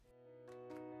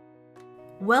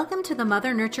Welcome to the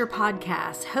Mother Nurture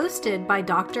Podcast, hosted by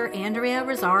Dr. Andrea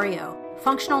Rosario,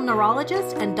 functional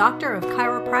neurologist and doctor of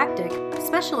chiropractic,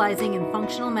 specializing in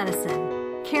functional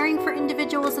medicine, caring for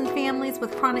individuals and families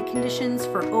with chronic conditions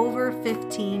for over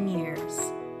 15 years.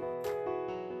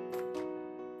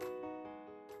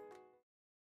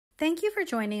 Thank you for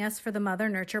joining us for the Mother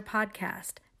Nurture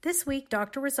Podcast. This week,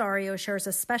 Dr. Rosario shares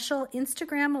a special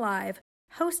Instagram Live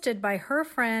hosted by her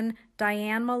friend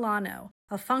Diane Milano,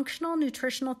 a functional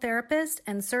nutritional therapist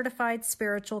and certified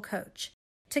spiritual coach.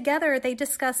 Together, they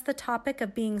discuss the topic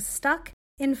of being stuck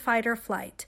in fight or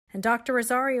flight, and Dr.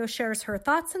 Rosario shares her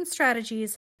thoughts and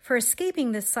strategies for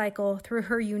escaping this cycle through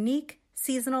her unique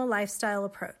seasonal lifestyle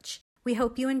approach. We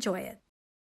hope you enjoy it.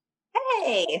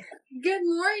 Hey! Good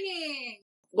morning!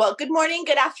 Well, good morning,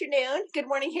 good afternoon. Good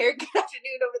morning here, good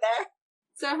afternoon over there.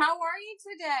 So how are you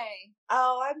today?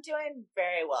 Oh, I'm doing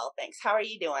very well, thanks. How are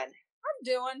you doing? I'm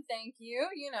doing, thank you,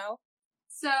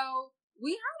 So,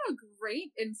 we had a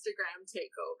great Instagram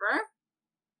takeover.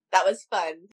 That was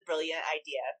fun. Brilliant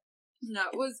idea. No,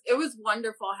 it was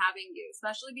wonderful having you,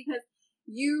 especially because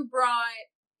you brought,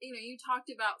 you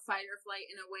talked about fight or flight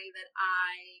in a way that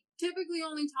I typically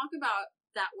only talk about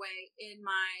that way in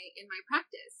my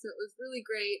practice. So it was really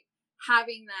great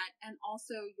having that and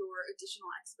also your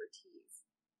additional expertise.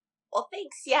 Well,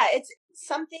 thanks. Yeah, it's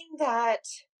something that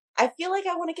I feel like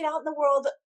I want to get out in the world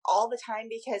all the time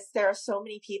because there are so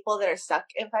many people that are stuck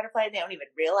in fight or flight and they don't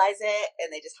even realize it.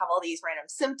 And they just have all these random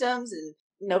symptoms and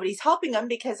nobody's helping them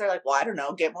because they're like, well, I don't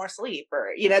know, get more sleep. Or,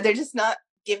 they're just not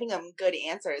giving them good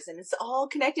answers. And it's all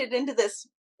connected into this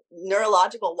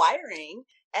neurological wiring.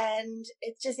 And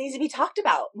it just needs to be talked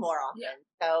about more often.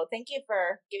 Yeah. So thank you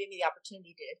for giving me the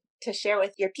opportunity to share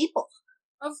with your people.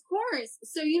 Of course.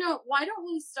 So, why don't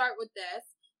we start with this?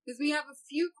 Because we have a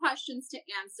few questions to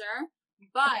answer,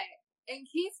 but in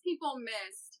case people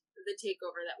missed the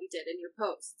takeover that we did in your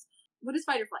posts, what is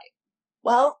fight or flight?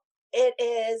 Well, it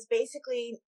is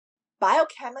basically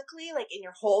biochemically, like in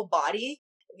your whole body,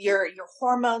 your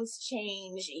hormones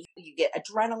change, you get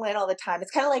adrenaline all the time. It's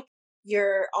kind of like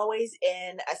you're always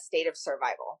in a state of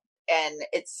survival. And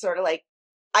it's sort of like,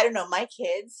 I don't know, my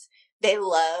kids, they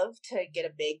love to get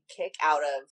a big kick out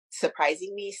of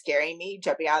surprising me, scaring me,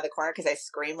 jumping out of the corner because I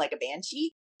scream like a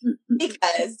banshee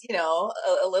because,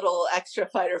 a little extra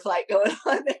fight or flight going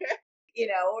on there,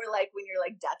 or like when you're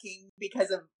like ducking because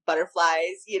of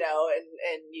butterflies,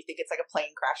 and you think it's like a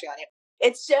plane crashing on you.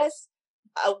 It's just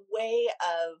a way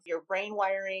of your brain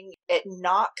wiring. It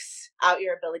knocks out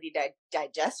your ability to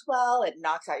digest well. It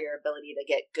knocks out your ability to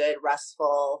get good,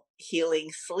 restful,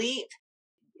 healing sleep.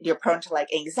 You're prone to like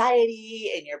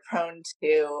anxiety and you're prone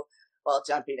to,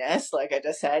 jumpiness, like I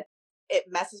just said. It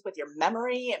messes with your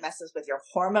memory. It messes with your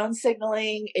hormone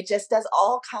signaling. It just does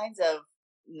all kinds of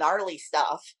gnarly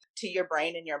stuff to your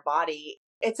brain and your body.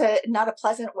 It's not a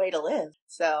pleasant way to live.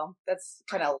 So that's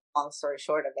kind of long story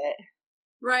short of it.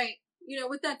 Right.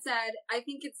 With that said, I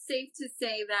think it's safe to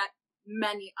say that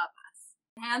many of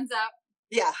us, hands up.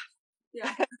 Yeah.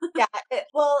 Yeah. Yeah.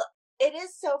 It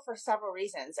is so for several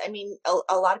reasons. I mean,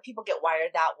 a lot of people get wired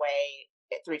that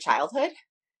way through childhood,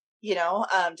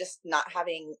 just not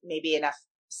having maybe enough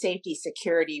safety,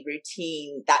 security,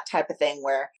 routine, that type of thing,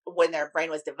 where when their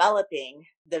brain was developing,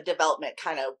 the development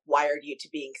kind of wired you to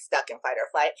being stuck in fight or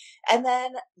flight. And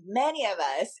then many of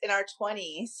us in our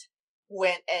 20s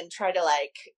went and tried to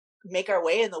like make our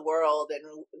way in the world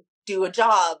and do a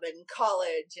job and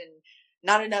college and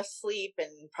not enough sleep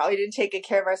and probably didn't take good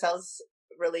care of ourselves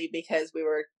really because we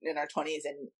were in our 20s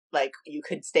and like you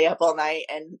could stay up all night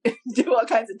and do all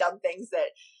kinds of dumb things that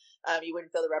you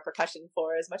wouldn't feel the repercussion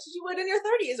for as much as you would in your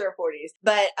 30s or 40s.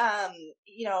 But,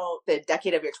 the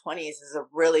decade of your 20s is a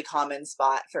really common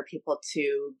spot for people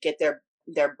to get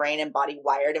their brain and body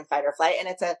wired in fight or flight. And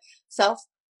it's a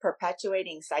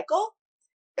self-perpetuating cycle.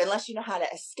 Unless you know how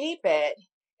to escape it,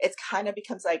 it kind of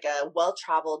becomes like a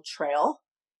well-traveled trail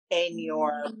in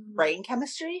your brain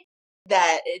chemistry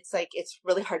that it's like, it's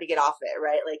really hard to get off it,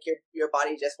 right? Like your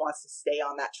body just wants to stay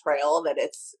on that trail that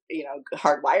it's,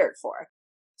 hardwired for.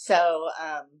 So,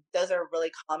 those are really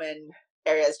common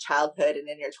areas, childhood and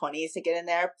in your 20s to get in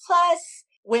there. Plus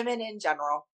women in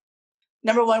general.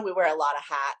 Number one, we wear a lot of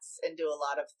hats and do a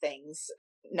lot of things.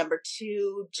 Number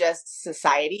two, just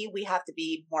society. We have to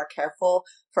be more careful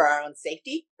for our own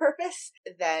safety purpose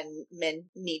than men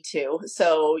need to.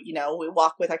 So, we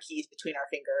walk with our keys between our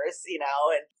fingers,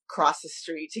 and cross the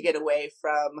street to get away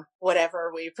from whatever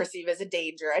we perceive as a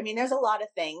danger. I mean, there's a lot of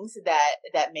things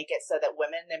that make it so that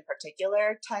women in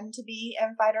particular tend to be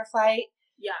in fight or flight.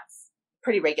 Yes.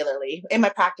 pretty regularly. In my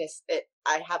practice,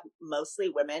 I have mostly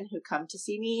women who come to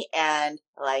see me, and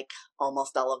like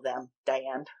almost all of them,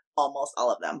 Diane, almost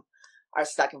all of them are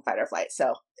stuck in fight or flight.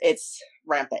 So it's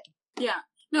rampant. Yeah.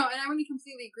 No, and I would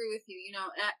completely agree with you. You know,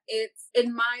 it's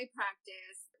in my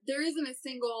practice, there isn't a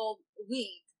single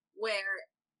week where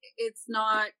it's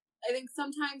not. I think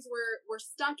sometimes we're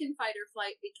stuck in fight or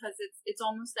flight because it's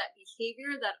almost that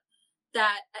behavior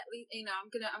that at least, you know,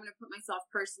 I'm gonna put myself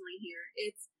personally here.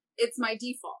 It's my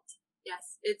default.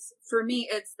 Yes, it's for me.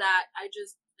 It's that I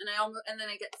just and then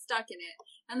I get stuck in it.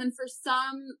 And then for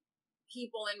some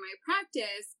people in my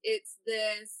practice, it's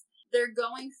this. They're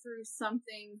going through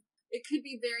something. It could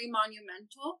be very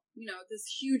monumental, you know, this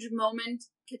huge moment,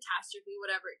 catastrophe,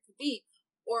 whatever it could be.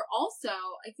 Or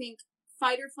also, I think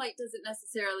fight or flight doesn't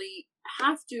necessarily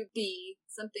have to be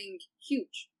something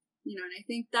huge, you know, and I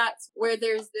think that's where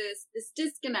there's this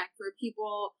disconnect where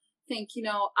people think, you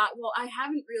know, well, I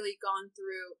haven't really gone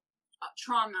through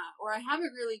trauma, or I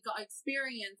haven't really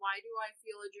experienced, why do I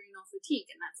feel adrenal fatigue?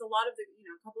 And that's a lot of the, you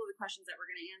know, a couple of the questions that we're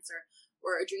going to answer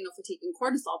were adrenal fatigue and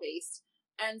cortisol based.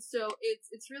 And so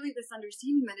it's really this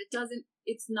understanding that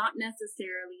it's not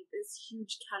necessarily this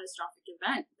huge catastrophic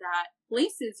event that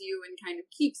places you and kind of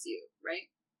keeps you, right?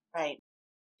 Right.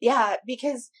 Yeah,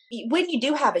 because when you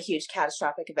do have a huge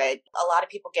catastrophic event, a lot of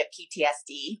people get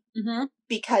PTSD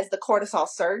because the cortisol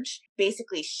surge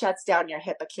basically shuts down your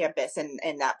hippocampus and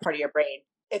that part of your brain.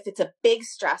 If it's a big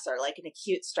stressor, like an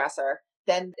acute stressor,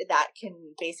 then that can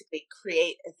basically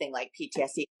create a thing like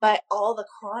PTSD. But all the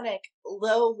chronic,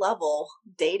 low-level,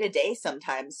 day-to-day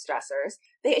sometimes stressors,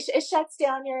 it shuts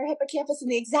down your hippocampus in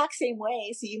the exact same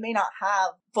way. So you may not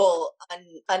have full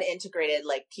unintegrated,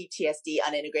 like PTSD,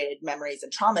 unintegrated memories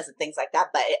and traumas and things like that,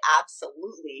 but it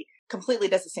absolutely completely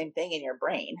does the same thing in your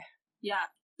brain. Yeah.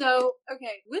 So,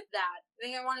 okay, with that, I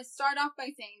think I want to start off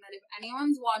by saying that if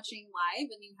anyone's watching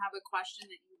live and you have a question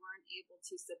that you weren't able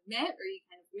to submit or you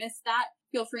kind of missed that,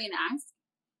 feel free and ask.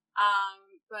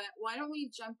 But why don't we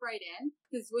jump right in?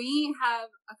 Because we have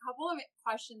a couple of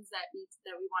questions that we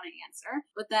want to answer.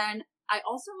 But then I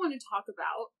also want to talk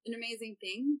about an amazing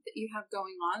thing that you have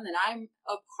going on that I'm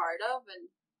a part of,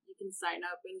 and you can sign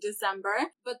up in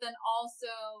December. But then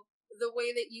also the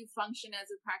way that you function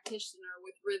as a practitioner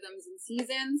with rhythms and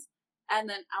seasons, and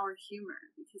then our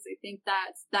humor, because I think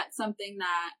that's something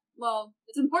that, well,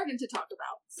 it's important to talk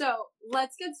about. So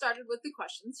let's get started with the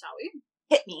questions, shall we?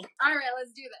 Hit me. All right,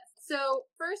 let's do this.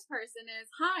 So first person is,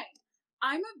 hi,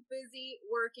 I'm a busy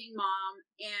working mom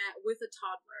and with a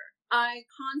toddler. I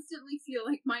constantly feel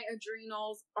like my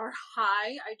adrenals are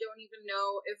high. I don't even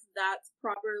know if that's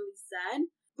properly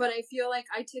said, but I feel like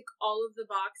I tick all of the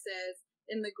boxes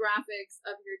in the graphics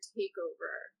of your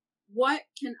takeover. What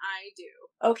can I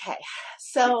do? Okay,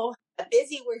 so a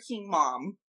busy working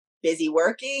mom, busy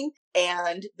working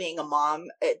and being a mom,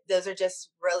 those are just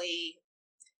really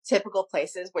typical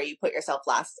places where you put yourself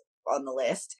last on the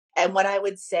list. And what I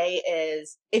would say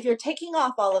is, if you're taking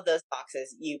off all of those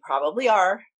boxes, you probably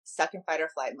are stuck in fight or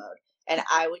flight mode. And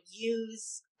I would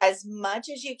use, as much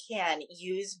as you can,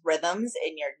 use rhythms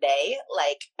in your day,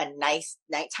 like a nice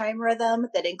nighttime rhythm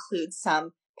that includes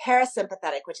some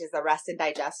parasympathetic, which is the rest and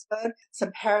digest mode,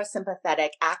 some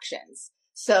parasympathetic actions.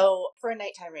 So for a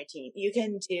nighttime routine, you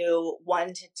can do 1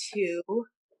 to 2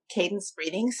 cadence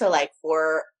breathing. So like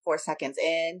 4 seconds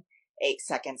in, 8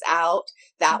 seconds out.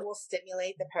 That will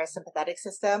stimulate the parasympathetic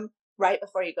system right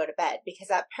before you go to bed, because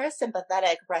that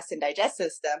parasympathetic rest and digest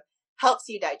system helps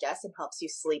you digest and helps you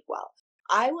sleep well.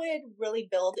 I would really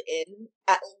build in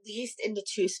at least into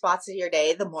 2 spots of your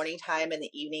day, the morning time and the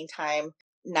evening time,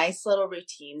 nice little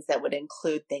routines that would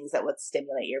include things that would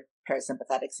stimulate your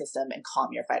parasympathetic system and calm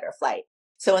your fight or flight.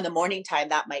 So in the morning time,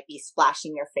 that might be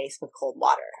splashing your face with cold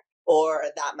water, or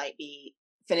that might be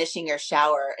finishing your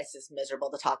shower. It's just miserable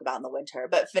to talk about in the winter,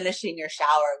 but finishing your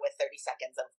shower with 30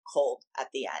 seconds of cold at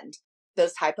the end.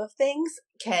 Those type of things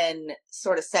can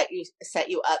sort of set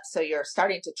you up so you're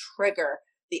starting to trigger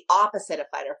the opposite of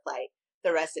fight or flight,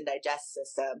 the rest and digest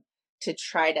system, to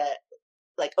try to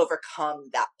like overcome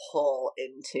that pull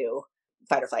into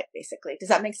fight or flight, basically. Does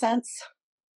that make sense?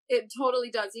 It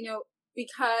totally does, you know,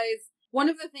 because one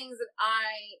of the things that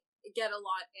I get a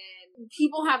lot in,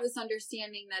 people have this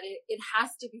understanding that it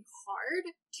has to be hard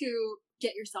to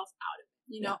get yourself out of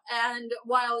it, you know? Yeah. And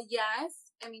while,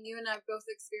 yes, I mean, you and I have both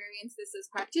experienced this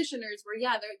as practitioners where,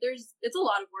 yeah, it's a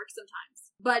lot of work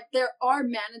sometimes, but there are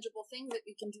manageable things that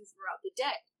we can do throughout the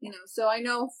day, you know? So I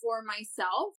know for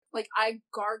myself, like I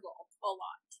gargle a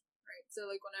lot, right? So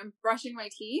like when I'm brushing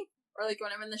my teeth or like when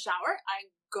I'm in the shower,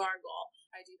 I gargle.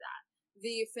 I do that.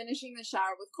 The finishing the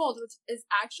shower with cold, which is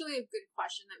actually a good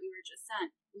question that we were just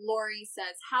sent. Lori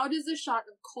says, how does a shot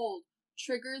of cold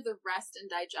trigger the rest and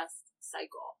digest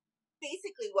cycle?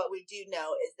 Basically, what we do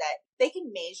know is that they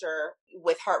can measure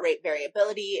with heart rate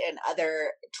variability and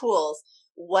other tools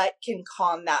what can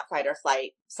calm that fight or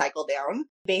flight cycle down.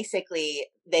 Basically,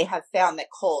 they have found that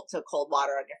cold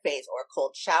water on your face or a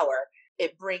cold shower,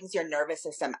 it brings your nervous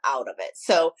system out of it.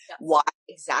 So why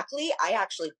exactly? I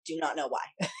actually do not know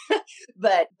why.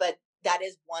 but that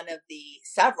is one of the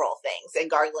several things, and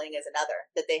gargling is another,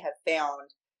 that they have found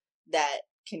that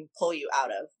can pull you out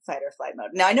of fight or flight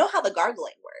mode. Now, I know how the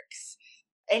gargling works.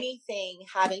 Anything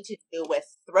having to do with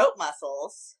throat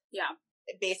muscles. Yeah.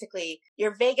 Basically,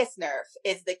 your vagus nerve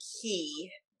is the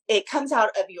key. It comes out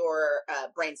of your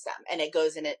brainstem, and it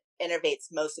goes and it innervates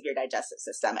most of your digestive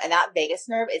system. And that vagus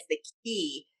nerve is the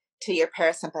key to your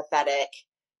parasympathetic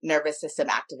nervous system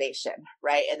activation,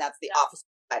 right? And that's the opposite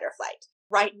of fight or flight.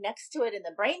 Right next to it in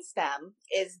the brainstem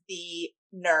is the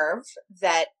nerve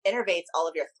that innervates all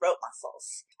of your throat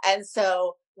muscles. And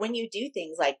so when you do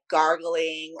things like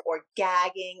gargling or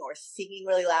gagging or singing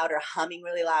really loud or humming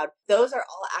really loud, those are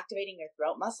all activating your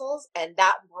throat muscles, and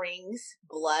that brings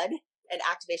blood and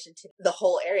activation to the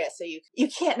whole area. So you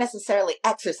can't necessarily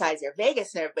exercise your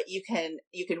vagus nerve, but you can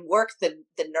work the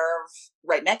nerve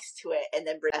right next to it and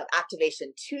then bring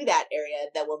activation to that area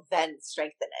that will then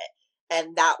strengthen it.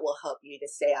 And that will help you to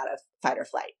stay out of fight or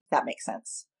flight. That makes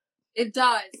sense. It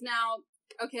does. Now,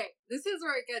 okay, this is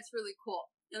where it gets really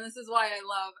cool. And this is why I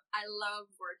love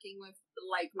working with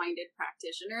like-minded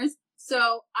practitioners.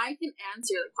 So I can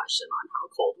answer the question on how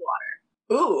cold water.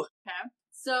 Ooh. Okay.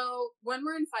 So when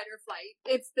we're in fight or flight,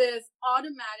 it's this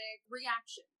automatic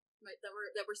reaction, right, that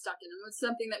we're stuck in, and it's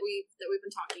something that we've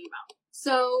been talking about.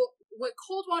 So what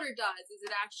cold water does is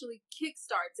it actually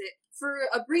kickstarts it. For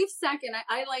a brief second,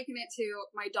 I liken it to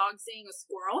my dog seeing a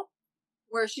squirrel,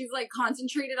 where she's like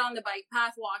concentrated on the bike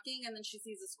path walking, and then she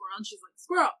sees a squirrel and she's like,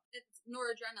 squirrel. It's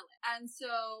noradrenaline. And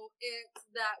so it's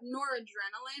that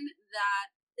noradrenaline that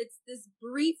it's this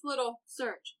brief little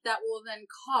surge that will then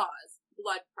cause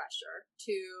blood pressure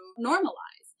to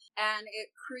normalize. And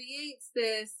it creates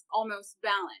this almost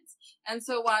balance. And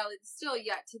so while it's still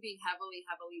yet to be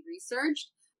heavily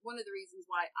researched, one of the reasons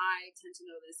why I tend to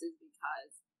know this is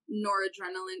because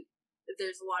noradrenaline,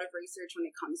 there's a lot of research when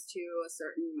it comes to a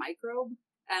certain microbe.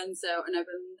 And I've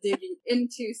been digging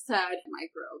into said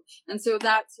microbe. And so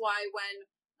that's why when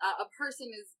a person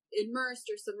is immersed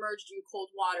or submerged in cold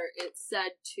water, it's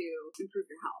said to improve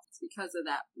your health. It's because of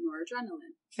that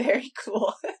noradrenaline. Very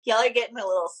cool. Y'all are getting a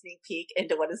little sneak peek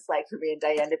into what it's like for me and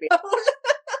Diane to be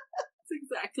That's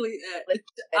exactly it.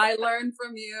 I learn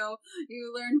from you.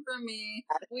 You learn from me.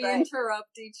 We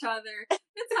interrupt each other.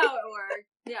 That's how it works.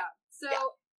 Yeah. So,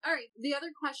 all right. The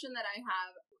other question that I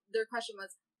have, their question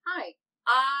was, hi,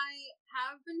 I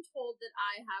have been told that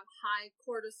I have high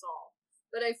cortisol,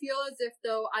 but I feel as if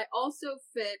though I also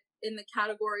fit in the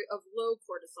category of low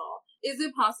cortisol. Is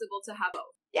it possible to have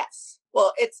both? Yes.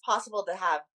 Well, it's possible to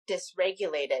have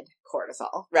dysregulated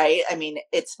cortisol, right? I mean,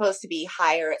 it's supposed to be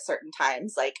higher at certain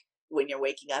times, like when you're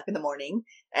waking up in the morning,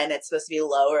 and it's supposed to be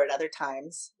lower at other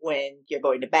times when you're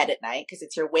going to bed at night, because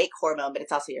it's your wake hormone, but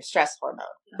it's also your stress hormone.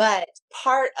 Yeah. But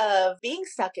part of being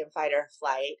stuck in fight or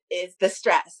flight is the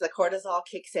stress. The cortisol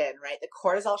kicks in, right? The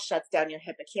cortisol shuts down your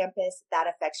hippocampus. That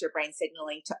affects your brain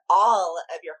signaling to all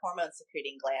of your hormone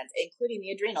secreting glands, including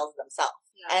the adrenals themselves.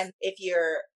 Yes. And if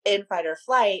you're in fight or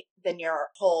flight, then your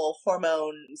whole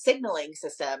hormone signaling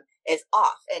system is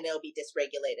off, and it'll be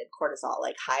dysregulated cortisol,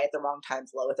 like high at the wrong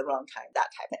times, low at the wrong time, that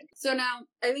type of thing. So now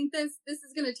I think this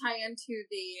is going to tie into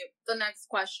the next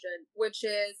question, which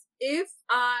is, if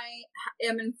I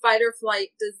am in fight or flight,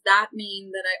 does that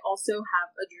mean that I also have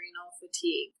adrenal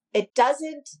fatigue? It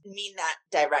doesn't mean that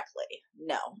directly,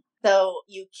 no. So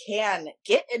you can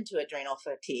get into adrenal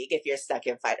fatigue if you're stuck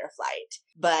in fight or flight,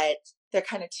 but they're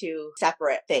kind of two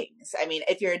separate things. I mean,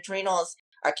 if your adrenals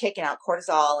are kicking out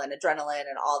cortisol and adrenaline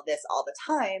and all this all the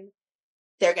time,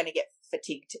 they're going to get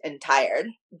fatigued and tired.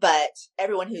 But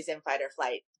everyone who's in fight or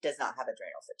flight does not have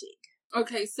adrenal fatigue.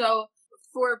 Okay, so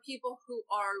for people who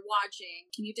are watching,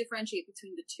 can you differentiate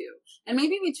between the two? And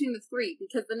maybe between the three,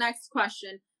 because the next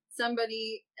question,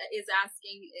 somebody is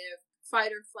asking if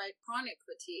fight or flight chronic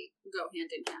fatigue go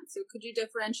hand in hand. So could you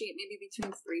differentiate maybe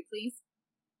between the three, please?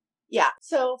 Yeah.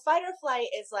 So fight or flight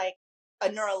is like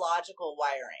a neurological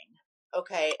wiring.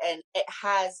 Okay. And it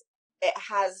has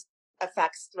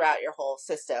effects throughout your whole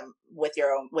system with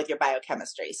your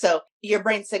biochemistry. So your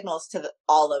brain signals to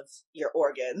all of your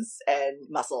organs and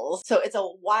muscles. So it's a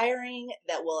wiring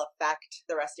that will affect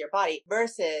the rest of your body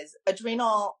versus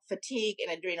adrenal fatigue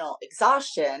and adrenal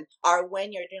exhaustion are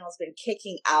when your adrenal's been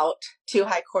kicking out too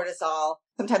high cortisol.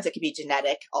 Sometimes it can be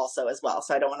genetic also as well.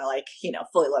 So I don't want to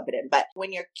fully lump it in. But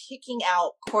when you're kicking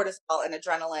out cortisol and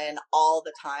adrenaline all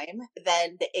the time,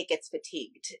 then it gets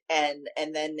fatigued and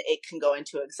then it can go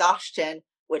into exhaustion,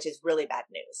 which is really bad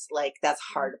news. Like that's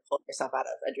hard to pull yourself out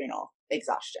of adrenal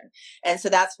exhaustion. And so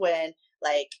that's when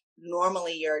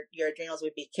normally your adrenals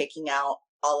would be kicking out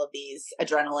all of these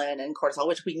adrenaline and cortisol,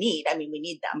 which we need. I mean, we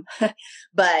need them.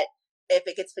 But if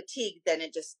it gets fatigued, then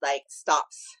it just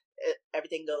stops.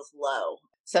 Everything goes low.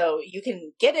 So you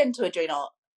can get into adrenal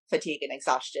fatigue and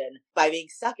exhaustion by being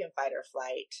stuck in fight or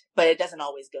flight, but it doesn't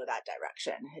always go that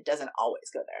direction. It doesn't always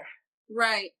go there.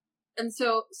 Right. And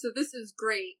so this is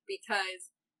great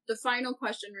because the final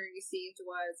question we received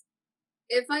was,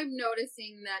 if I'm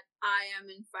noticing that I am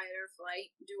in fight or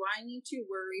flight, do I need to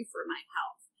worry for my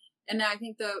health? And I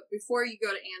think before you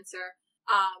go to answer,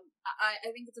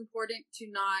 I think it's important to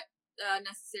not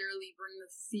necessarily bring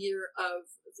the fear of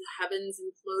the heavens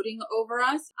imploding over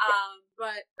us.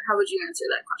 But how would you answer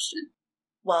that question?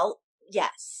 Well,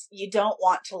 yes, you don't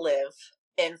want to live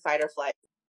in fight or flight.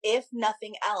 If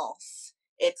nothing else,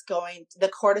 the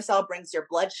cortisol brings your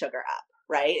blood sugar up,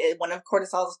 right? One of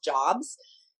cortisol's jobs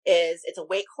is it's a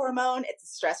wake hormone, it's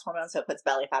a stress hormone, so it puts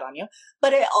belly fat on you,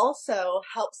 but it also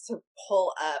helps to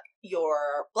pull up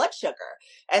your blood sugar.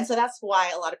 And so that's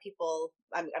why a lot of people,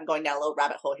 I'm going down a little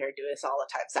rabbit hole here, do this all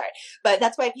the time, sorry. But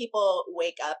that's why people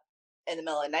wake up in the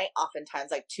middle of the night, oftentimes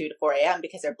 2 to 4 a.m.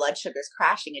 because their blood sugar is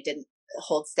crashing. It didn't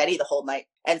hold steady the whole night.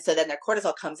 And so then their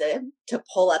cortisol comes in to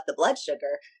pull up the blood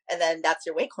sugar, and then that's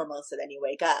your wake hormone, so then you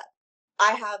wake up.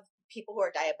 I have people who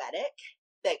are diabetic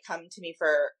that come to me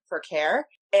for care.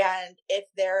 And if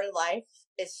their life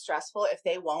is stressful, if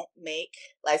they won't make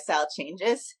lifestyle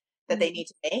changes that they need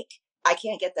to make, I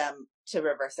can't get them to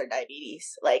reverse their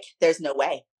diabetes. There's no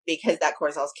way, because that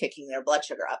cortisol is kicking their blood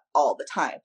sugar up all the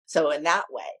time. So in that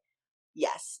way,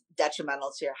 yes,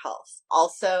 detrimental to your health.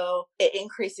 Also, it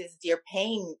increases your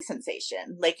pain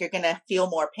sensation. You're going to feel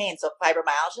more pain. So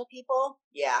fibromyalgia people,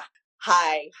 yeah,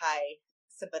 high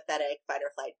sympathetic fight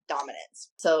or flight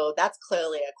dominance. So that's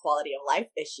clearly a quality of life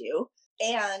issue.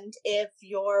 And if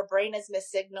your brain is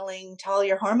missignaling to all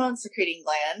your hormone secreting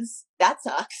glands, that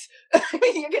sucks.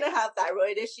 You're going to have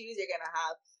thyroid issues. You're going to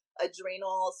have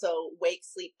adrenal, so wake,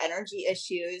 sleep, energy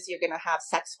issues. You're going to have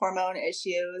sex hormone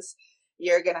issues.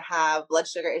 You're going to have blood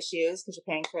sugar issues because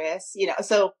your pancreas,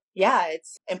 so yeah,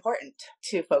 it's important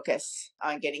to focus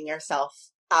on getting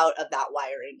yourself out of that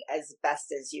wiring as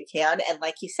best as you can. And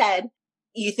like you said,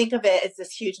 you think of it as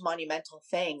this huge monumental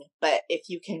thing, but if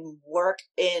you can work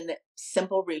in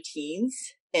simple routines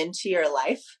into your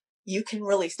life, you can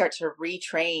really start to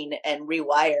retrain and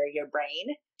rewire your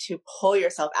brain to pull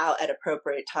yourself out at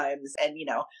appropriate times. And,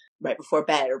 right before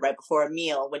bed or right before a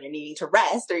meal when you're needing to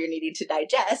rest or you're needing to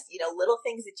digest, little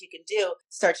things that you can do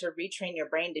start to retrain your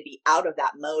brain to be out of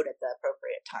that mode at the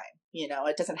appropriate time.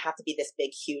 It doesn't have to be this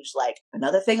big, huge,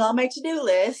 another thing on my to-do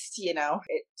list,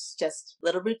 it's just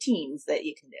little routines that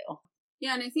you can do.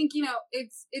 Yeah. And I think,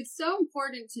 it's so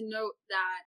important to note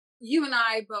that you and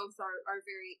I both are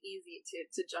very easy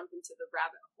to jump into the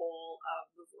rabbit hole of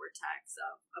the vortex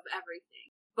of everything.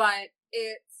 But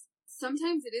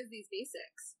sometimes it is these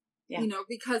basics. Yeah.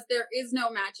 Because there is no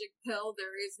magic pill,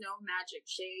 there is no magic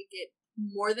shake. It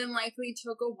more than likely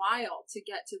took a while to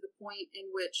get to the point in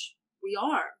which we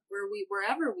are,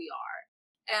 wherever we are.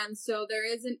 And so there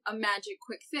isn't a magic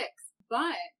quick fix,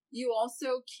 but you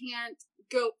also can't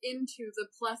go into the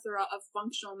plethora of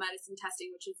functional medicine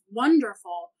testing, which is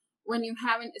wonderful, when you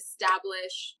haven't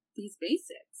established these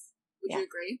basics. Would you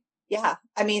agree? Yeah.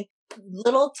 I mean,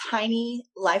 little tiny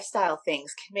lifestyle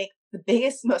things can make the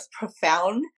biggest, most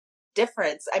profound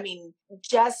difference. I mean,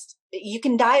 you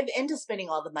can dive into spending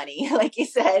all the money, like you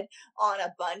said, on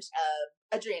a bunch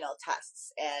of adrenal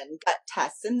tests and gut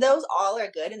tests, and those all are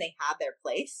good and they have their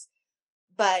place.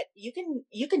 But you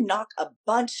can knock a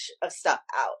bunch of stuff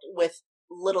out with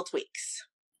little tweaks.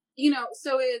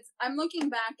 So I'm looking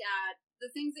back at the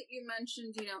things that you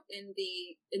mentioned, in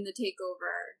the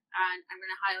takeover, and I'm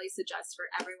going to highly suggest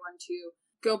for everyone to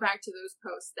go back to those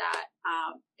posts that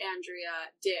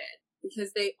Andrea did.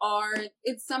 Because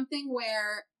it's something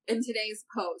where in today's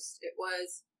post, it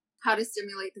was how to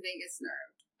stimulate the vagus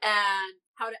nerve and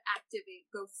how to activate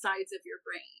both sides of your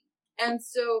brain. And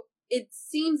so it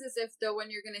seems as if though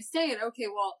when you're going to say it, okay,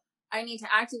 well, I need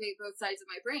to activate both sides of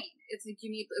my brain. It's like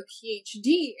you need a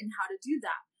PhD in how to do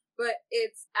that. but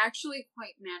it's actually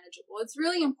quite manageable. It's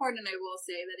really important, I will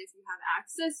say, that if you have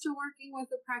access to working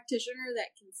with a practitioner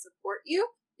that can support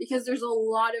you, because there's a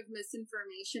lot of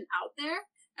misinformation out there,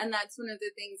 and that's one of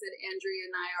the things that Andrea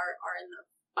and I are in the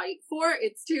fight for.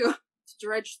 It's to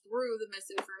dredge through the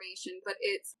misinformation, but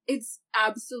it's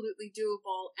absolutely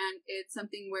doable, and it's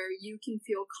something where you can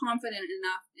feel confident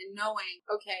enough in knowing,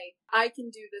 okay, I can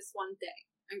do this one thing.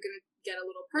 I'm going to get a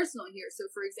little personal here. So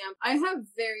for example, I have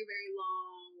very, very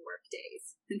long work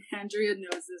days, and Andrea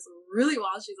knows this really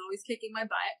well. She's always kicking my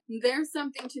butt. There's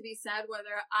something to be said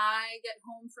whether I get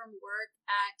home from work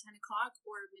at 10 o'clock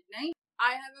or midnight.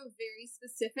 I have a very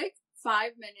specific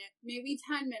 5-minute, maybe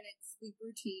 10-minute sleep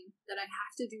routine that I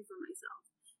have to do for myself.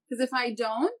 Because if I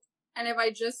don't, and if I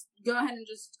just go ahead and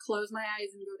just close my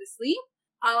eyes and go to sleep,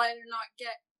 I'll either not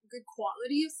get good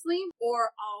quality of sleep,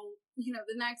 or I'll,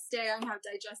 the next day I have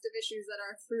digestive issues that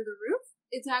are through the roof.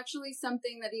 It's actually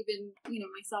something that even,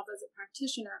 myself as a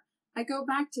practitioner, I go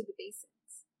back to the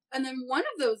basics. And then one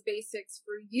of those basics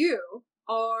for you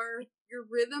are your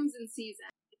rhythms and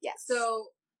seasons. Yes.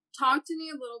 So talk to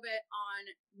me a little bit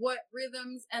on what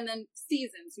rhythms and then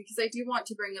seasons, because I do want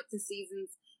to bring up the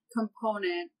seasons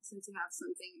component since you have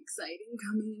something exciting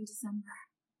coming in December.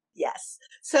 Yes.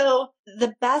 So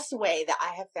the best way that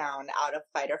I have found out of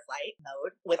fight or flight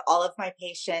mode with all of my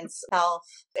patients,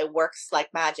 it works like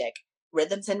magic.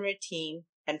 Rhythms and routine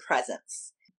and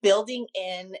presence. Building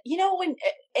in, when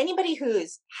anybody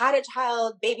who's had a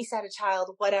child, babysat a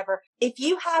child, whatever, if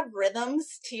you have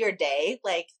rhythms to your day,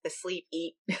 like the sleep,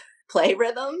 eat, play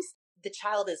rhythms, the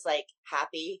child is like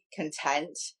happy,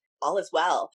 content, all is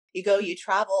well. You go, you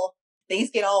travel,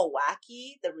 things get all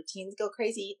wacky, the routines go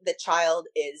crazy, the child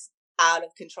is out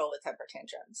of control with temper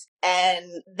tantrums.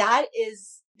 And that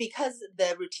is because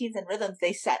the routines and rhythms,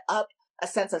 they set up a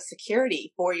sense of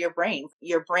security for your brain.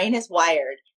 Your brain is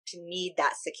wired to need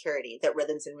that security that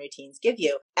rhythms and routines give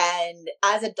you. And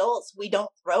as adults, we don't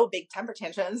throw big temper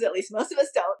tantrums, at least most of us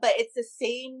don't, but it's the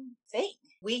same thing.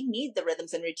 We need the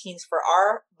rhythms and routines for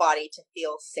our body to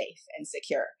feel safe and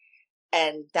secure.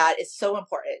 And that is so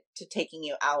important to taking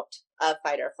you out of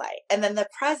fight or flight. And then the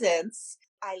presence,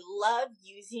 I love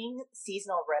using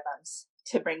seasonal rhythms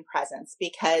to bring presence,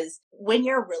 because when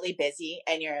you're really busy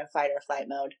and you're in fight or flight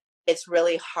mode, it's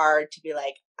really hard to be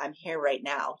like, I'm here right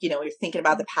now. You're thinking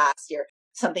about the past,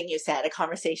 something you said, a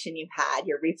conversation you had,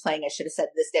 you're replaying, I should have said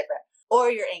this different, or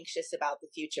you're anxious about the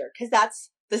future, because that's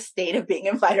the state of being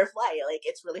in fight or flight. Like,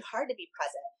 it's really hard to be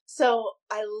present. So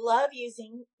I love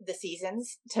using the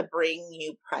seasons to bring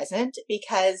you present,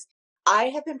 because I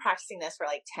have been practicing this for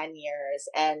like 10 years,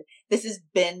 and this has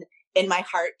been in my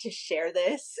heart to share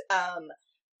this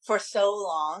for so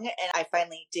long. And I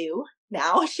finally do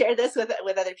now share this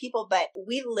with other people, but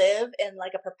we live in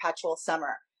like a perpetual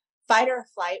summer. Fight or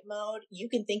flight mode, you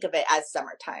can think of it as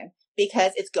summertime,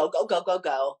 because it's go, go, go, go,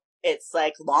 go. It's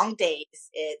like long days.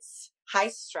 It's high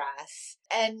stress,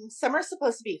 and summer's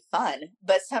supposed to be fun,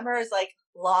 but summer is like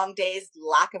long days,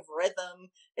 lack of rhythm.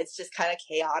 It's just kind of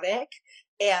chaotic,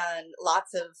 and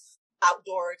lots of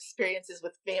outdoor experiences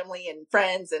with family and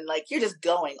friends, and like you're just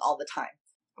going all the time.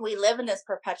 We live in this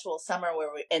perpetual summer where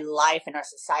in life, in our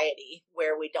society,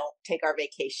 where we don't take our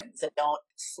vacations and don't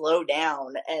slow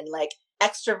down, and like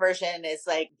extroversion is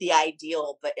like the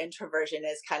ideal, but introversion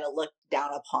is kind of looked down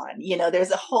upon.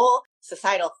 There's a whole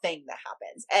societal thing that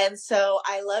happens. And so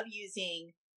I love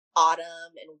using autumn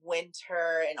and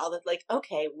winter and all that. Like,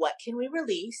 okay, what can we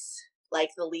release? Like,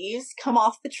 the leaves come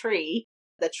off the tree.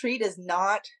 The tree does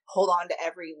not hold on to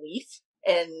every leaf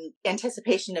in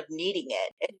anticipation of needing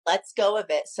it. It lets go of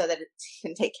it so that it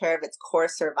can take care of its core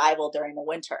survival during the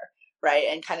winter, right?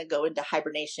 And kind of go into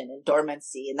hibernation and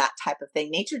dormancy and that type of thing.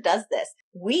 Nature does this.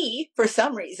 We, for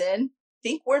some reason,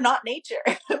 think we're not nature,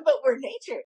 but we're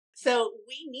nature. So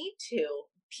we need to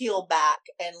peel back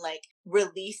and like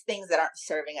release things that aren't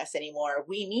serving us anymore.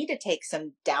 We need to take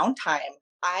some downtime.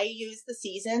 I use the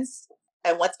seasons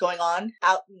and what's going on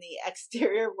out in the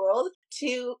exterior world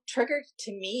to trigger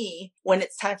to me when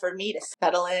it's time for me to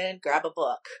settle in, grab a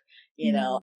book,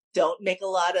 don't make a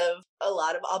lot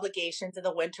of obligations in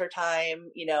the winter time.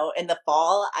 In the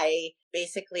fall, I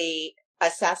basically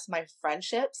assess my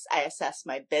friendships. I assess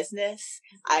my business.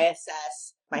 I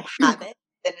assess my habits.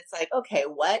 And it's like, okay,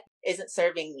 what isn't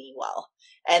serving me well?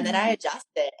 And then I adjust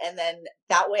it. And then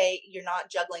that way you're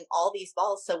not juggling all these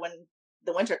balls. So when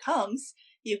the winter comes,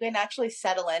 you can actually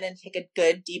settle in and take a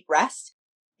good deep rest.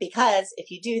 Because if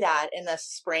you do that in the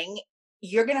spring,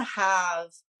 you're going to have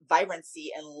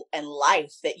vibrancy and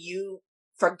life that you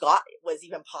forgot was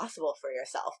even possible for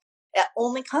yourself. it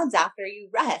only comes after you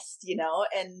rest, you know,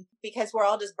 and because we're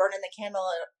all just burning the candle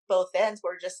at both ends,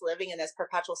 we're just living in this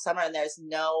perpetual summer and there's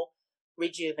no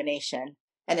rejuvenation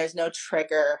and there's no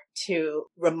trigger to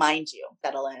remind you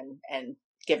settle in and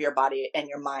give your body and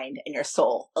your mind and your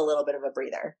soul a little bit of a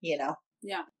breather, you know?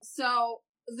 Yeah. So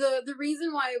the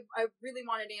reason why I really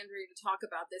wanted Andrea to talk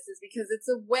about this is because it's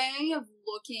a way of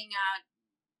looking at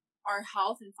our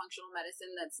health and functional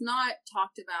medicine that's not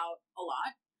talked about a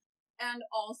lot. And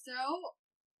also,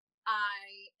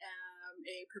 I am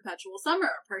a perpetual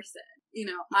summer person. You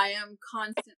know, I am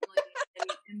constantly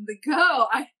in the go.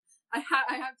 I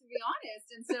have to be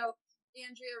honest. And so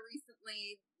Andrea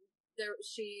recently,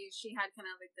 she had kind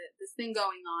of like this thing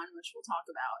going on, which we'll talk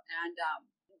about. And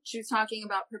she was talking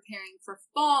about preparing for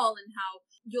fall and how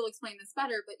you'll explain this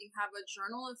better, but you have a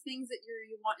journal of things that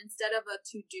you want instead of a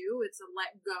to-do, it's a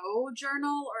let go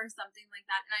journal or something like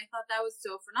that. And I thought that was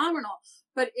so phenomenal.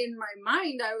 But in my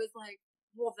mind, I was like,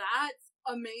 well, that's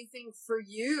amazing for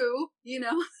you, you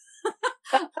know,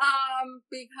 because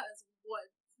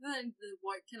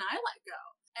what can I let go?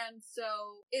 And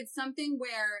so it's something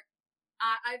where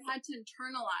I've had to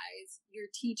internalize your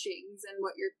teachings and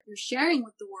what you're sharing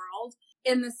with the world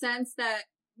in the sense that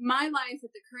my life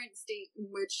at the current state in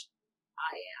which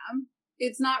I am,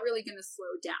 it's not really going to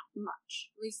slow down much,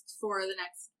 at least for the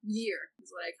next year is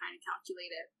what I kind of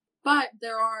calculated. But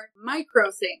there are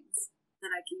micro things that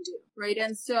I can do, right?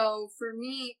 And so for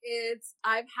me,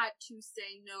 I've had to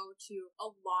say no to a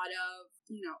lot of,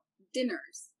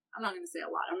 dinners. I'm not going to say a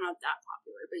lot. I'm not that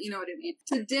popular, but you know what I mean.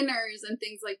 To dinners and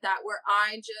things like that, where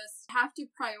I just have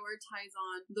to prioritize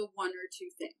on the one or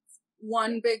two things.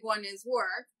 One big one is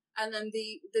work. And then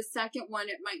the second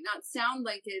one, it might not sound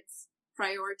like it's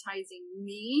prioritizing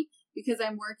me because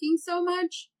I'm working so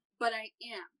much, but I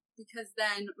am. Because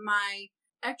then my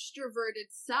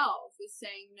extroverted self is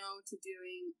saying no to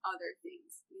doing other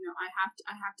things.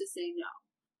 I have to say no.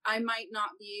 I might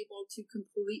not be able to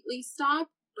completely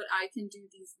stop, but I can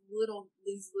do these little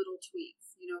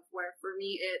tweaks, where for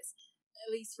me it's,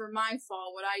 at least for my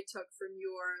fall, what I took from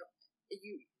your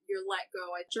let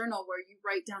go, a journal where you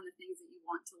write down the things that you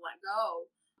want to let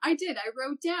go. I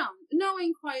wrote down,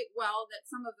 knowing quite well that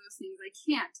some of those things I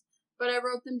can't, but I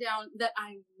wrote them down that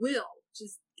I will.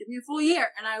 Just give me a full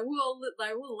year and I will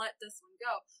let this one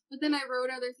go. But then I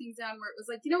wrote other things down where it was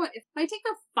like, you know what, if I take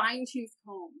a fine-tooth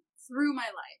comb through my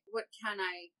life, what can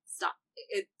I stop?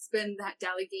 It's been that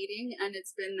delegating and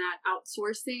it's been that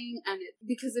outsourcing, and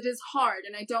because it is hard,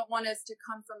 and I don't want us to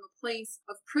come from a place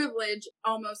of privilege,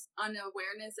 almost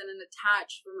unawareness and an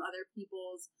attach from other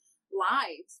people's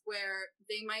lives where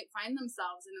they might find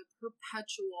themselves in a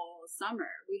perpetual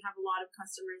summer. We have a lot of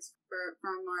customers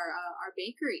from our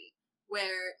bakery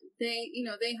where they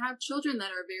have children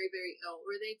that are very, very ill,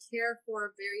 or they care for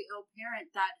a very ill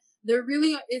parent, that there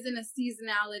really isn't a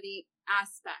seasonality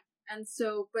aspect. And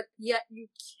so, but yet you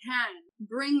can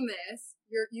bring this,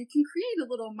 you can create a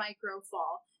little micro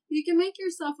fall. You can make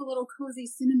yourself a little cozy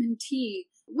cinnamon tea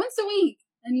once a week,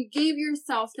 and you gave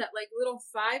yourself that like little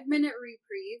 5-minute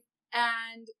reprieve,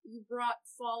 and you brought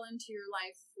fall into your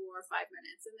life for 5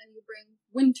 minutes, and then you bring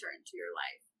winter into your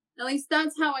life. At least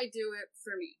that's how I do it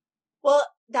for me. Well,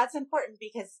 that's important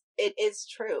because it is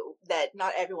true that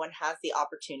not everyone has the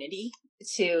opportunity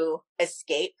to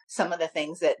escape some of the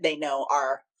things that they know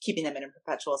are keeping them in a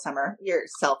perpetual summer,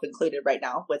 yourself included right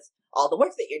now with all the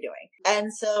work that you're doing.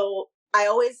 And so I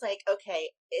always okay,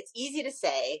 it's easy to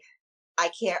say, I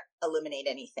can't eliminate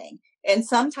anything. And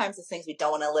sometimes it's things we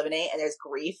don't want to eliminate, and there's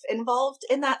grief involved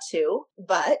in that too.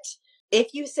 But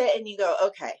if you sit and you go,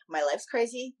 okay, my life's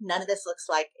crazy, none of this looks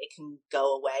like it can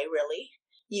go away really.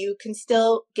 You can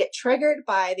still get triggered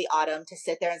by the autumn to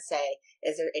sit there and say,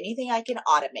 is there anything I can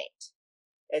automate?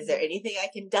 Is there anything I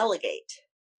can delegate?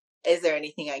 Is there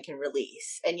anything I can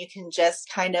release? And you can just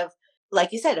kind of,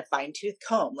 like you said, a fine-tooth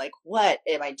comb. Like, what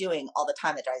am I doing all the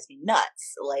time that drives me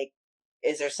nuts? Like,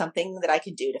 is there something that I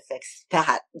can do to fix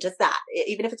that? Just that,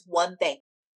 even if it's one thing.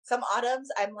 Some autumns,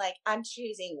 I'm like, I'm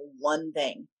choosing one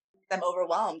thing. I'm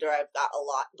overwhelmed or I've got a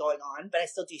lot going on, but I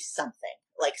still do something,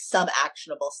 like some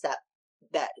actionable step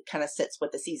that kind of sits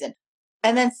with the season.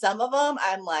 And then some of them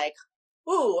I'm like,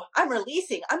 ooh, I'm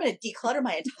releasing. I'm going to declutter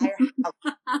my entire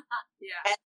house. Yeah.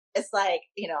 And it's like,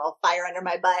 fire under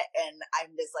my butt, and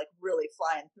I'm just like really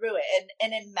flying through it.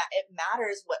 And it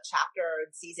matters what chapter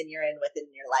and season you're in within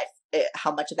your life,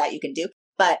 how much of that you can do.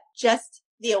 But just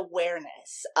the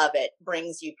awareness of it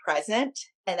brings you present,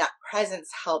 and that presence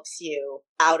helps you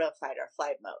out of fight or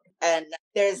flight mode. And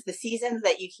there's the seasons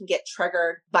that you can get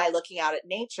triggered by looking out at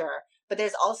nature, but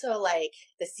there's also like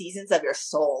the seasons of your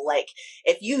soul. Like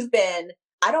if you've been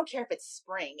I don't care if it's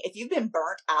spring. If you've been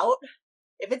burnt out,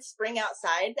 if it's spring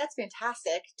outside, that's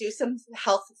fantastic. Do some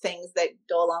health things that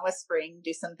go along with spring.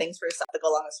 Do some things for yourself that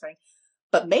go along with spring.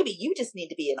 But maybe you just need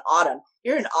to be in autumn.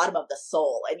 You're in autumn of the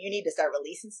soul, and you need to start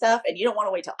releasing stuff, and you don't want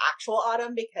to wait till actual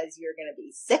autumn because you're going to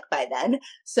be sick by then.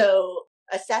 So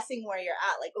assessing where you're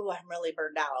at, like, oh, I'm really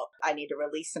burned out. I need to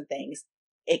release some things.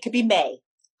 It could be May.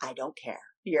 I don't care.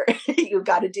 You've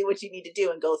got to do what you need to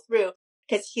do and go through,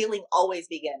 because healing always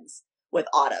begins with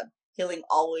autumn. Healing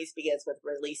always begins with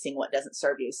releasing what doesn't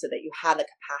serve you so that you have the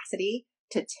capacity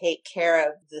to take care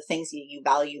of the things you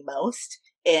value most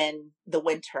in the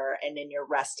winter and in your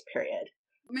rest period.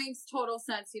 It makes total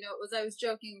sense. I was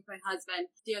joking with my husband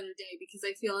the other day because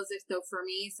I feel as if though for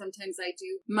me, sometimes I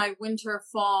do my winter,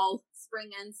 fall, spring,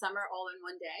 and summer all in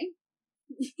one day.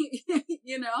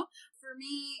 For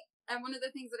me, and one of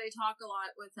the things that I talk a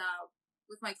lot with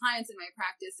my clients in my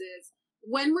practice is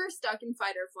when we're stuck in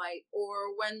fight or flight,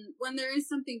 or when there is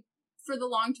something for the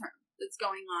long term that's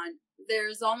going on,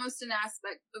 there's almost an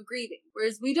aspect of grieving,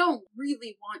 whereas we don't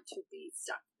really want to be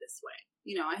stuck this way.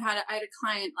 I had a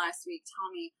client last week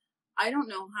tell me, I don't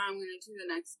know how I'm going to do the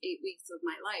next 8 weeks of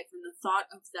my life, and the thought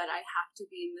of that I have to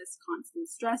be in this constant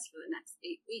stress for the next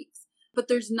 8 weeks. But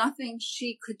there's nothing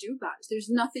she could do about it. There's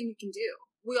nothing you can do.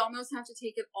 We almost have to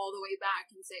take it all the way back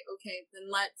and say, okay, then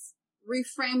let's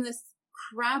reframe this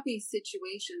crappy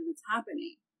situation that's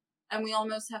happening. And we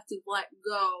almost have to let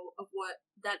go of what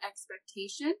that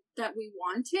expectation that we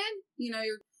wanted.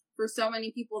 For so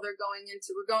many people, we're going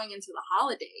into the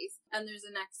holidays, and there's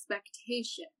an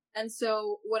expectation. And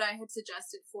so what I had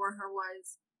suggested for her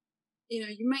was,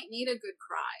 you might need a good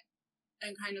cry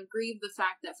and kind of grieve the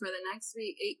fact that for the next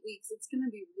 8 weeks, it's going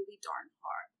to be really darn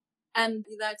hard. And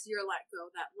that's your let go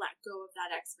of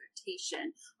that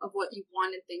expectation of what you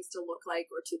wanted things to look like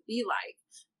or to be like.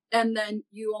 And then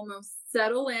you almost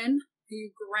settle in, you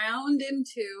ground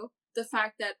into the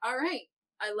fact that, all right,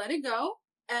 I let it go,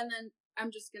 and then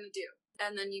I'm just going to do.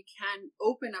 And then you can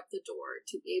open up the door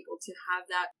to be able to have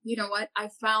that,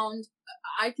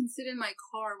 I can sit in my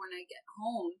car when I get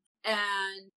home.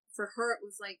 And for her, it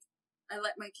was like, I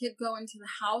let my kid go into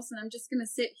the house, and I'm just going to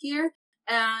sit here,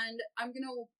 and I'm going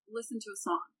to listen to a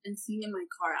song and sing in my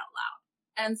car out loud.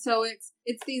 And so it's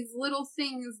these little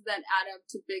things that add up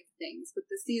to big things with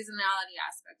the seasonality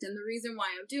aspect. And the reason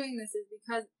why I'm doing this is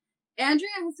because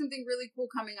Andrea has something really cool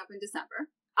coming up in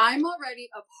December. I'm already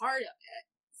a part of it.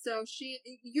 So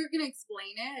you're going to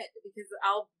explain it because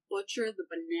I'll butcher the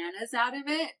bananas out of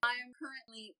it. I am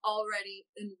currently already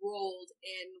enrolled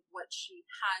in what she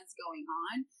has going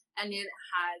on, and it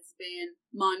has been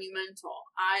monumental.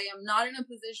 I am not in a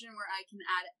position where I can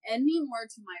add any more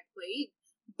to my plate,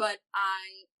 but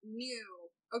I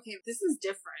knew, okay, this is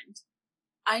different.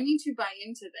 I need to buy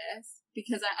into this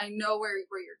because I know where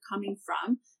you're coming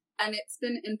from, and it's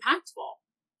been impactful.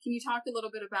 Can you talk a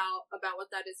little bit about what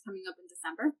that is coming up in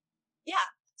December? Yeah.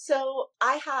 So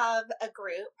I have a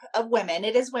group of women.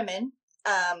 It is women.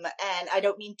 And I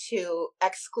don't mean to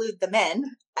exclude the men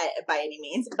by any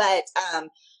means, but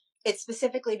it's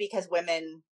specifically because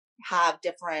women have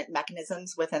different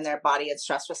mechanisms within their body and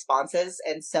stress responses.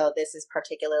 And so this is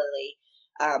particularly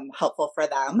helpful for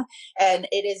them. And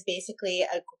it is basically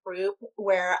a group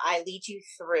where I lead you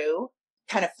through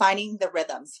kind of finding the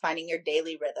rhythms, finding your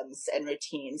daily rhythms and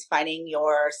routines, finding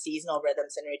your seasonal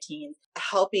rhythms and routines,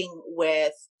 helping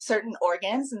with certain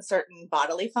organs and certain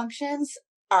bodily functions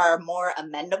are more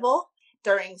amendable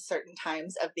during certain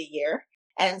times of the year.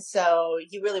 And so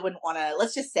you really wouldn't want to,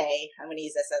 let's just say, I'm going to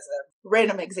use this as a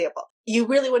random example. You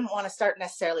really wouldn't want to start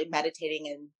necessarily meditating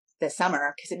in the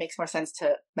summer because it makes more sense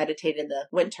to meditate in the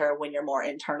winter when you're more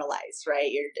internalized,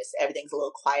 right? Everything's a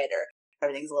little quieter.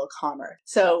 Everything's a little calmer.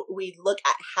 So we look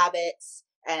at habits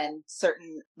and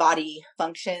certain body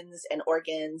functions and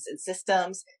organs and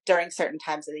systems during certain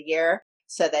times of the year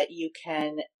so that you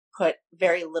can put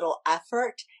very little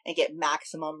effort and get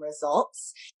maximum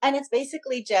results. And it's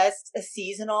basically just a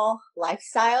seasonal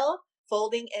lifestyle,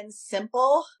 folding in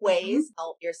simple ways to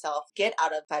help yourself get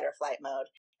out of fight or flight mode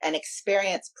and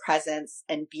experience presence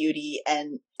and beauty.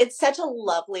 And it's such a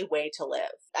lovely way to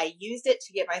live. I used it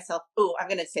to get myself, I'm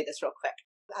going to say this real quick.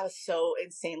 I was so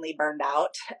insanely burned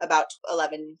out about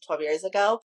 11, 12 years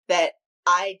ago that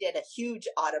I did a huge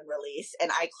autumn release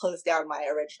and I closed down my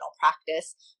original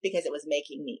practice because it was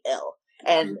making me ill.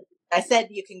 And I said,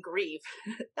 you can grieve.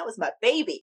 That was my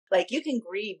baby. Like, you can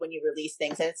grieve when you release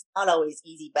things, and it's not always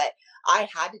easy, but I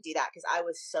had to do that because I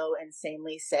was so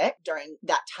insanely sick during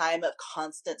that time of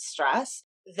constant stress.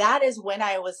 That is when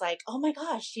I was like, oh my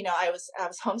gosh, I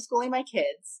was homeschooling my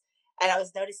kids, And I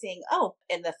was noticing, oh,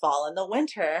 in the fall and the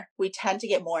winter, we tend to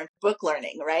get more book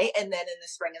learning, right? And then in the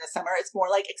spring and the summer, it's more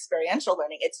like experiential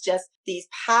learning. It's just these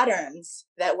patterns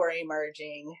that were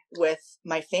emerging with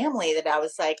my family that I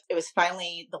was like, it was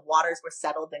finally, the waters were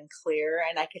settled and clear.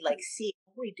 And I could like see,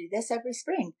 oh, we do this every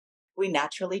spring. We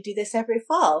naturally do this every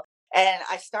fall. And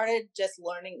I started just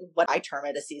learning what I term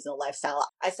it a seasonal lifestyle.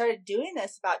 I started doing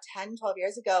this about 10, 12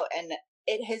 years ago, and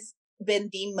it has been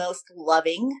the most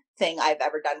loving thing I've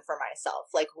ever done for myself,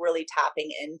 like really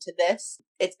tapping into this.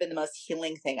 It's been the most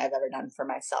healing thing I've ever done for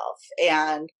myself.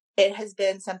 And it has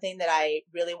been something that I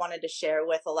really wanted to share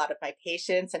with a lot of my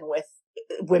patients and with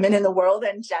women in the world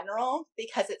in general,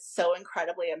 because it's so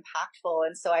incredibly impactful.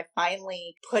 And so I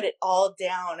finally put it all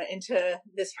down into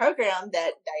this program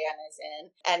that Diana is in.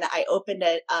 And I opened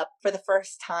it up for the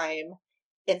first time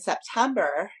in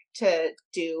September to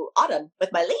do autumn with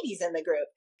my ladies in the group.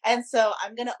 And so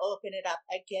I'm going to open it up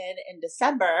again in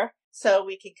December so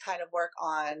we can kind of work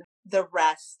on the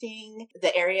resting,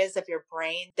 the areas of your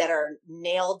brain that are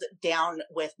nailed down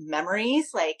with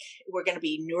memories. Like we're going to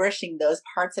be nourishing those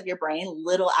parts of your brain,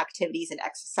 little activities and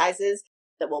exercises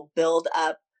that will build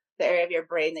up the area of your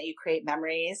brain that you create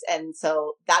memories. And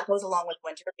so that goes along with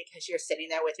winter because you're sitting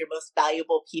there with your most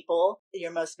valuable people, your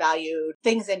most valued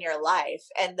things in your life.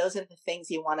 And those are the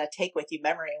things you want to take with you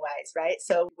memory wise, right?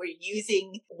 So we're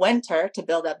using winter to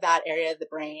build up that area of the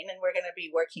brain. And we're going to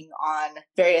be working on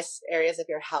various areas of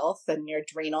your health and your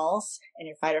adrenals and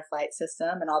your fight or flight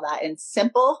system and all that in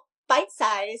simple,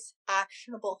 bite-sized,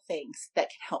 actionable things that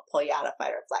can help pull you out of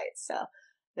fight or flight. So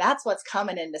that's what's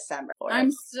coming in December. I'm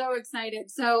so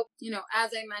excited. So,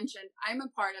 as I mentioned, I'm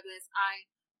a part of this. I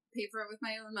pay for it with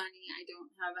my own money. I don't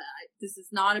have this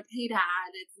is not a paid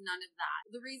ad. It's none of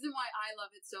that. The reason why I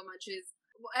love it so much is,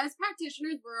 as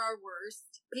practitioners, we're our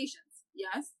worst patients.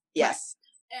 Yes? Yes.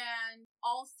 And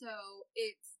also,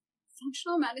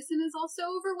 functional medicine is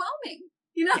also overwhelming,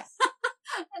 Yes.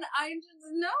 And I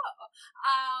just know,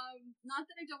 not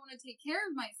that I don't want to take care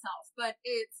of myself, but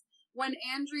it's, when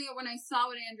I saw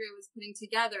what Andrea was putting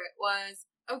together, it was,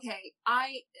 okay,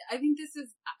 I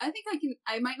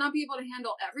might not be able to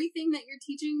handle everything that you're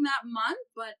teaching that month,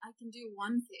 but I can do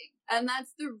one thing. And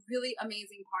that's the really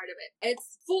amazing part of it.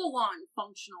 It's full on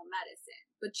functional medicine,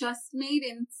 but just made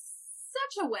in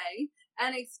such a way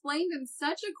and explained in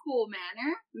such a cool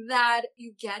manner that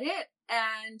you get it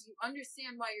and you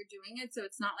understand why you're doing it. So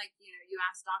it's not like, you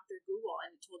asked Dr. Google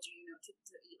and it told you,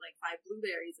 to eat like 5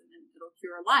 blueberries and then it'll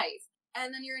cure life.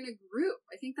 And then you're in a group.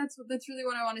 I think that's really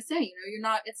what I want to say.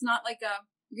 It's not like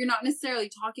you're not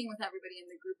necessarily talking with everybody in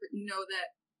the group, but you know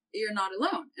that you're not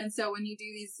alone. And so when you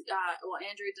do these,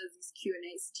 Andrea does these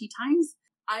Q&As, tea times,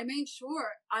 I make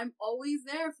sure I'm always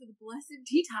there for the blessed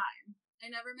tea time. I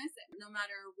never miss it, no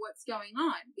matter what's going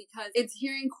on, because it's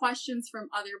hearing questions from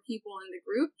other people in the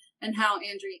group and how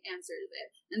Andrea answers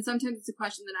it. And sometimes it's a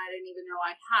question that I didn't even know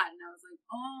I had. And I was like,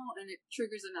 oh, and it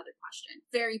triggers another question.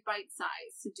 Very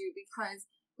bite-sized to do, because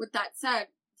with that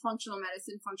said, functional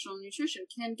medicine, functional nutrition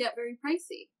can get very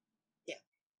pricey. Yeah.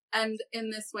 And in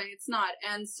this way, it's not.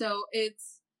 And so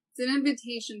it's an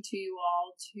invitation to you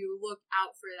all to look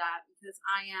out for that, because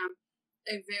I am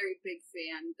a very big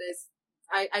fan.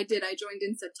 I joined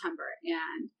in September,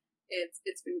 and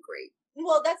it's been great.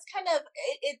 Well, that's kind of,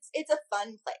 it's a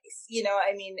fun place.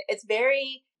 It's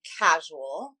very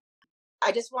casual.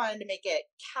 I just wanted to make it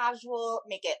casual,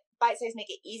 make it bite-sized, make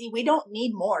it easy. We don't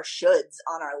need more shoulds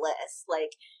on our list.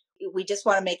 Like, we just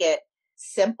want to make it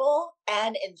simple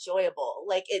and enjoyable.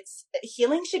 Like,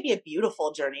 healing should be a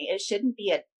beautiful journey. It shouldn't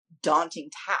be a daunting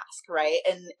task, right?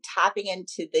 And tapping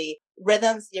into the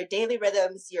rhythms, your daily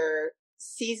rhythms, your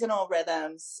seasonal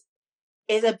rhythms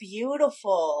is a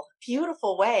beautiful,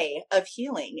 beautiful way of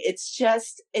healing. It's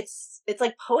just, it's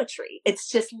like poetry. It's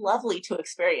just lovely to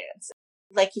experience.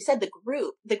 Like you said,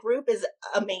 the group is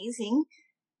amazing.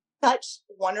 Such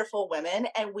wonderful women,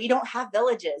 and we don't have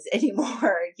villages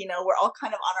anymore. We're all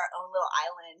kind of on our own little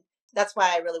island. That's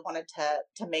why I really wanted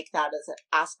to make that as an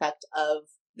aspect of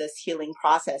this healing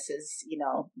process is,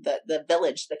 the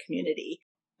village, the community.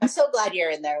 I'm so glad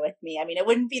you're in there with me. It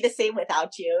wouldn't be the same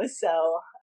without you. So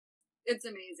it's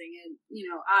amazing. And,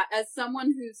 as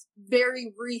someone who's very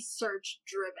research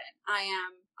driven, I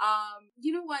am,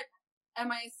 you know what? Am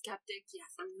I a skeptic?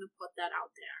 Yes, I'm going to put that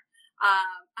out there.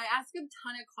 I ask a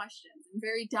ton of questions. I'm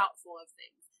very doubtful of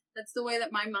things. That's the way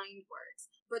that my mind works.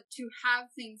 But to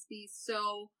have things be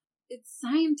it's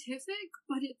scientific,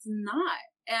 but it's not.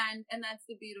 And that's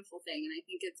the beautiful thing. And I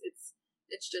think it's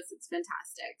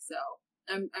fantastic. So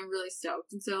I'm really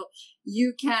stoked. And so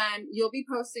you'll be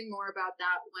posting more about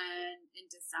that in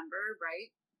December,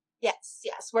 right? Yes.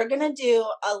 We're going to do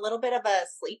a little bit of a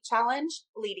sleep challenge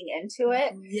leading into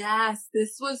it. Yes,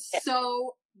 this was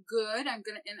so good. I'm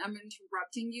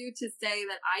interrupting you to say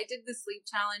that I did the sleep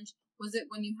challenge. Was it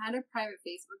when you had a private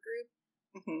Facebook group?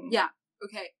 Mm-hmm. Yeah.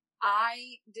 Okay.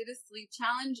 I did a sleep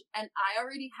challenge and I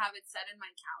already have it set in my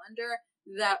calendar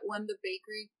that when the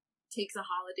bakery takes a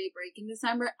holiday break in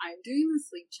December, I'm doing the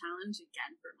sleep challenge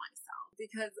again for myself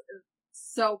because it's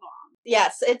so bomb.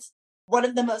 Yes, it's one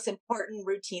of the most important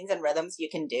routines and rhythms you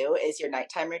can do is your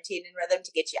nighttime routine and rhythm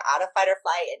to get you out of fight or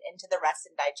flight and into the rest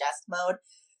and digest mode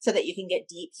so that you can get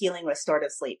deep healing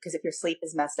restorative sleep. Because if your sleep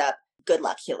is messed up, good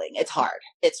luck healing. It's hard.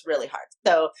 It's really hard.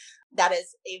 So that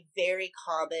is a very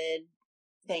common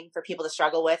thing for people to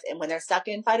struggle with and when they're stuck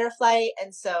in fight or flight.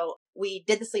 And so we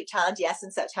did the sleep challenge, yes,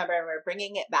 in September, and we're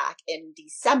bringing it back in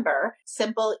December.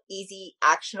 Simple, easy,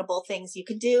 actionable things you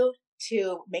can do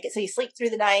to make it so you sleep through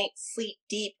the night, sleep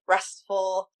deep,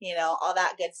 restful, all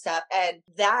that good stuff. And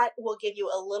that will give you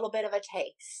a little bit of a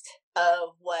taste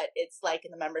of what it's like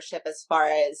in the membership as far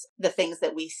as the things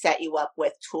that we set you up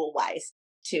with tool-wise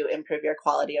to improve your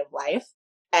quality of life.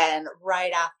 And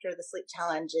right after the sleep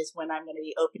challenge is when I'm going to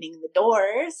be opening the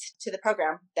doors to the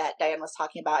program that Diane was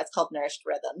talking about. It's called Nourished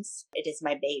Rhythms. It is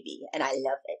my baby and I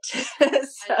love it.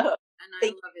 I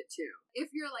love it too. If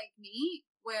you're like me,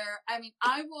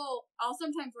 I'll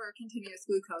sometimes wear a continuous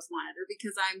glucose monitor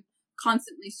because I'm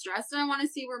constantly stressed and I want to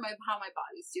see how my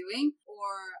body's doing,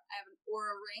 or I have an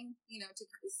Oura ring, to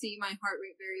see my heart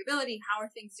rate variability. How are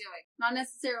things doing? Not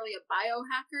necessarily a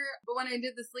biohacker, but when I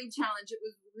did the sleep challenge, it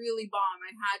was really bomb.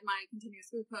 I had my continuous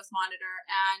glucose monitor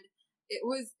and it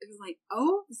was like,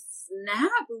 oh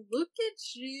snap, look at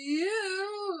you.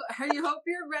 I hope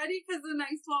you're ready because the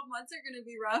next 12 months are going to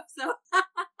be rough. So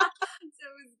so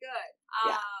it was good.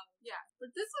 Yeah.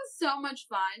 But this was so much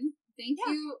fun. Thank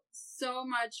you so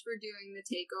much for doing the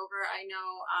takeover. I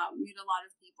know we had a lot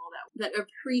of people that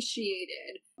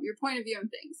appreciated your point of view on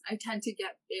things. I tend to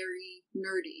get very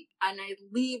nerdy and I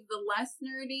leave the less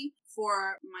nerdy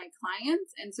for my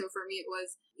clients. And so for me, it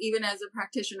was, even as a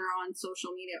practitioner on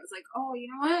social media, it was like, oh, you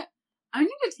know what? I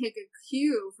need to take a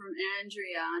cue from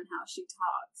Andrea on how she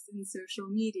talks in social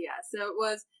media. So it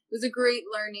was a great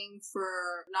learning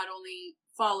for not only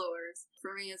followers,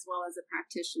 for me as well as a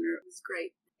practitioner. It was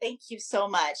great. Thank you so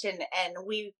much. And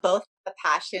we both have a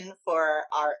passion for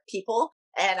our people.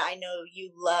 And I know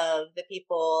you love the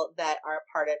people that are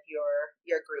part of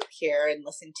your group here and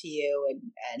listen to you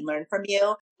and learn from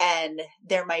you. And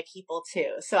they're my people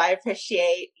too. So I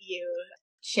appreciate you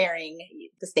sharing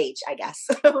the stage, I guess,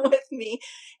 with me.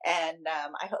 And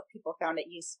I hope people found it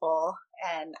useful.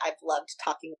 And I've loved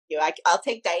talking with you. I'll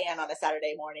take Diane on a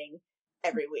Saturday morning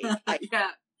every week.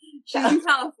 Yeah. She's in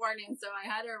California, so I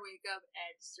had her wake up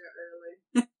extra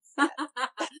early.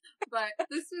 But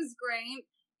this was great.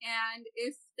 And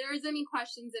if there's any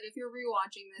questions that if you're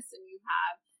rewatching this and you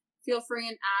have, feel free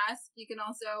and ask. You can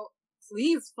also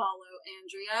please follow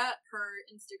Andrea. Her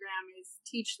Instagram is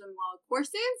Teach Them Well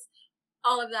Courses.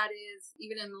 All of that is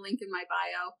even in the link in my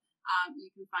bio. You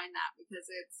can find that because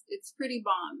it's pretty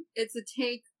bomb. It's a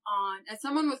take on, as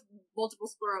someone with multiple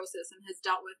sclerosis and has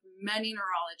dealt with many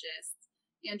neurologists,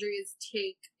 Andrea's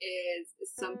take is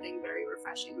something very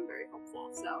refreshing and very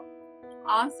hopeful. So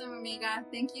awesome, amiga.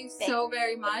 Thank you so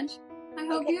very much. I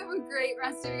hope you have a great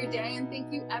rest of your day, and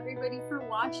thank you everybody for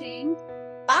watching.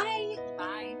 Bye.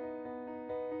 Bye.